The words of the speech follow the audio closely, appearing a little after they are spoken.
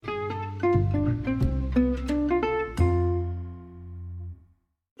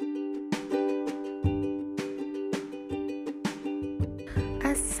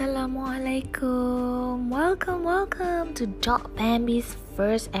Assalamualaikum. Welcome to Dot Bambi's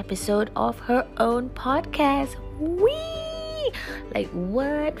first episode of her own podcast. Wee! Like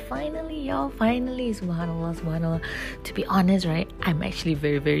what? Finally, y'all. Finally. Subhanallah. To be honest, right? I'm actually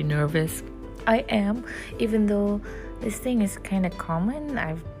very, very nervous. I am. Even though this thing is kind of common.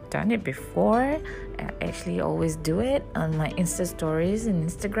 I've done it before. I actually always do it on my Insta stories and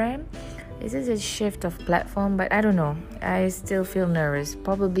Instagram. This is a shift of platform, but I don't know. I still feel nervous,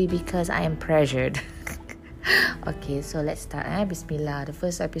 probably because I am pressured. Okay, so let's start. Bismillah. The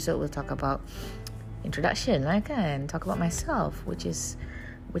first episode we'll talk about introduction, right? And talk about myself, which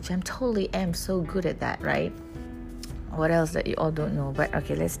I'm totally am so good at that, right? What else that you all don't know? But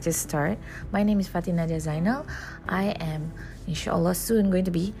okay, let's just start. My name is Fatin Nadia Zainal. I am, inshallah, soon going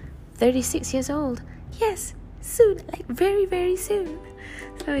to be 36 years old. Yes, soon, like very, very soon.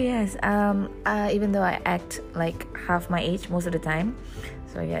 So yes, even though I act like half my age most of the time,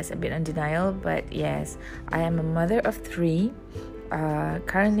 so yes, a bit in denial, but yes, I am a mother of 3,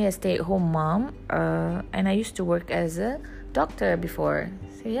 currently a stay-at-home mom, and I used to work as a doctor before.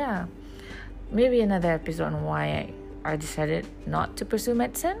 So yeah, maybe another episode on why I decided not to pursue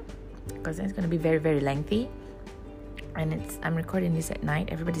medicine, because it's going to be very, very lengthy, and I'm recording this at night.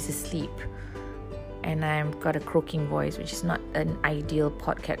 Everybody's asleep. And I've got a croaking voice, which is not an ideal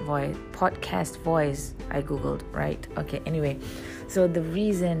podcast voice I googled, right? Okay, anyway. So the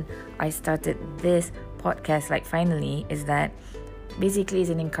reason I started this podcast, like finally, is that basically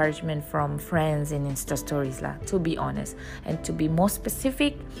it's an encouragement from friends in Insta stories lah, to be honest. And to be more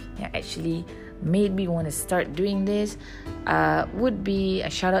specific, it actually made me want to start doing this, would be a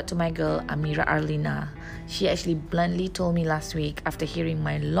shout out to my girl, Amira Arlina. She actually bluntly told me last week, after hearing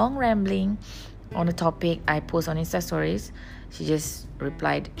my long rambling on a topic I post on Insta stories, she just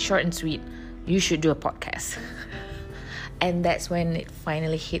replied, short and sweet, you should do a podcast. And that's when it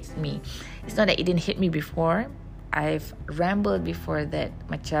finally hits me. It's not that it didn't hit me before. I've rambled before that.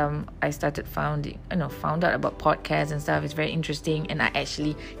 Macam I found out about podcasts and stuff. It's very interesting, and I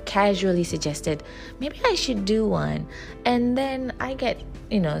actually casually suggested maybe I should do one. And then I get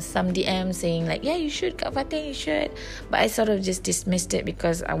some DMs saying like, yeah, you should, Kak Fatin, you should. But I sort of just dismissed it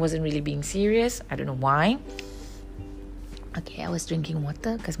because I wasn't really being serious. I don't know why. Okay, I was drinking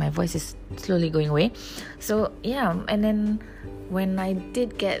water because my voice is slowly going away. So yeah, and then when I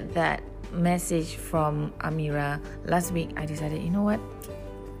did get that message from Amira last week, I decided, you know what,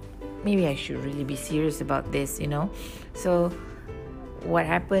 maybe I should really be serious about this, So what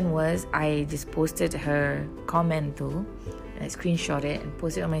happened was I just posted her comment too, and I screenshot it and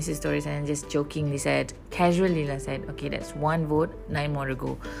posted on my Insta stories, and just jokingly casually said, okay, that's 1 vote, 9 more to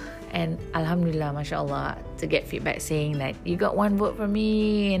go. And Alhamdulillah, mashallah, to get feedback saying that you got 1 vote for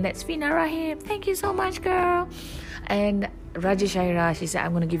me, and that's Fina Rahim. Thank you so much, girl. And Raja Shaira, she said,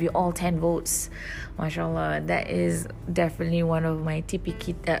 I'm going to give you all 10 votes. Mashallah, that is definitely one of my tipi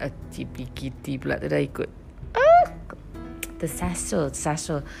kitty pula tu dah ikut. The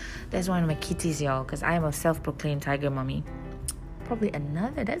Sasso. That's one of my kitties, y'all, because I am a self-proclaimed tiger mummy. Probably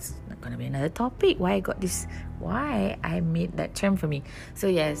that's going to be another topic. Why I made that term for me. So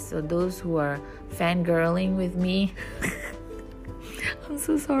yes, so those who are fangirling with me, I'm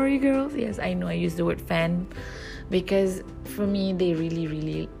so sorry, girls. Yes, I know I used the word fan, because for me, they really,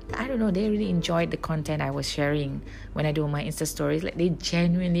 really, I don't know, they really enjoyed the content I was sharing when I do my Insta stories. Like, they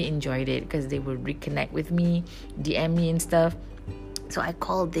genuinely enjoyed it because they would reconnect with me, DM me and stuff. So I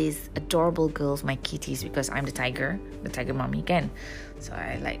call these adorable girls my kitties because I'm the tiger mommy again. So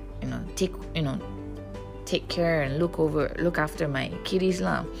I take care and look after my kitties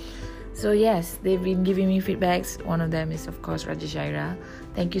lah. So yes, they've been giving me feedbacks. One of them is, of course, Raja Shaira.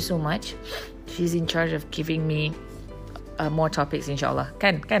 Thank you so much. She's in charge of giving me more topics, inshallah.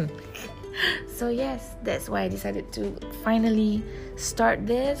 Can. So yes, that's why I decided to finally start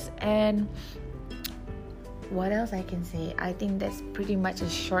this. And what else I can say? I think that's pretty much a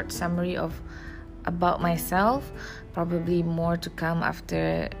short summary about myself. Probably more to come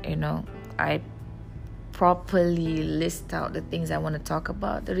after, I properly list out the things I want to talk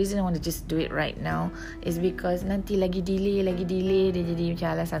about. The reason I want to just do it right now is because nanti lagi delay dia jadi macam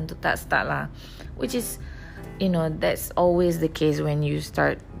alasan tu tak start lah, which is that's always the case when you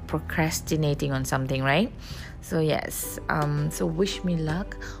start procrastinating on something, right? So yes, so wish me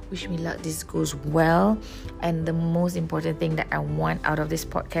luck, this goes well. And the most important thing that I want out of this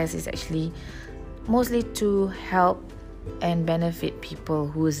podcast is actually mostly to help and benefit people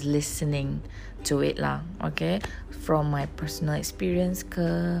who is listening to it lah. Okay, from my personal experience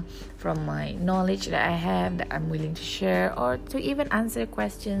from my knowledge that I have that I'm willing to share, or to even answer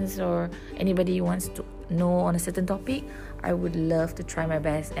questions, or anybody wants to know on a certain topic, I would love to try my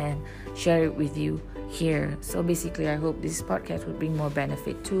best and share it with you here. So basically, I hope this podcast would bring more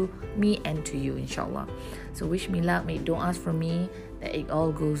benefit to me and to you, inshallah. So wish me luck, mate. Don't ask for me, that it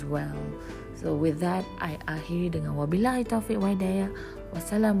all goes well. So with that, I akhiri dengan wabillahi taufiq wa hidayah.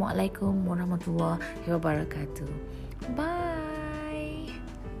 Wassalamualaikum warahmatullahi wabarakatuh. Bye.